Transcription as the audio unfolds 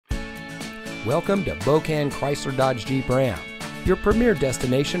Welcome to Bokan Chrysler Dodge Jeep Ram, your premier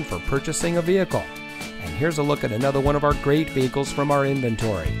destination for purchasing a vehicle. And here's a look at another one of our great vehicles from our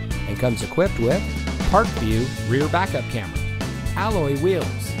inventory, and comes equipped with Park View rear backup camera, alloy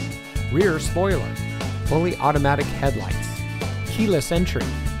wheels, rear spoiler, fully automatic headlights, keyless entry,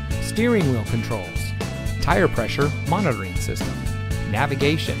 steering wheel controls, tire pressure monitoring system,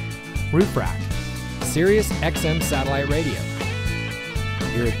 navigation, roof rack, Sirius XM satellite radio.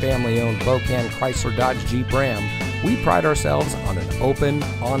 Here at family-owned Bokan Chrysler Dodge Jeep Ram, we pride ourselves on an open,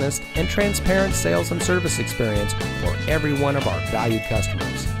 honest, and transparent sales and service experience for every one of our valued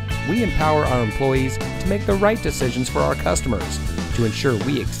customers. We empower our employees to make the right decisions for our customers to ensure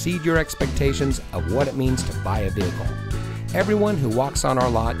we exceed your expectations of what it means to buy a vehicle. Everyone who walks on our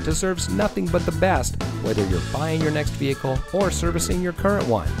lot deserves nothing but the best, whether you're buying your next vehicle or servicing your current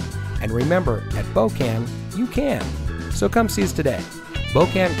one. And remember, at Bokan, you can. So come see us today.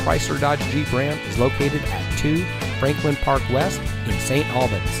 Bokan Chrysler Dodge Jeep Ram is located at 2 Franklin Park West in St.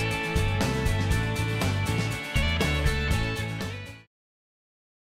 Albans.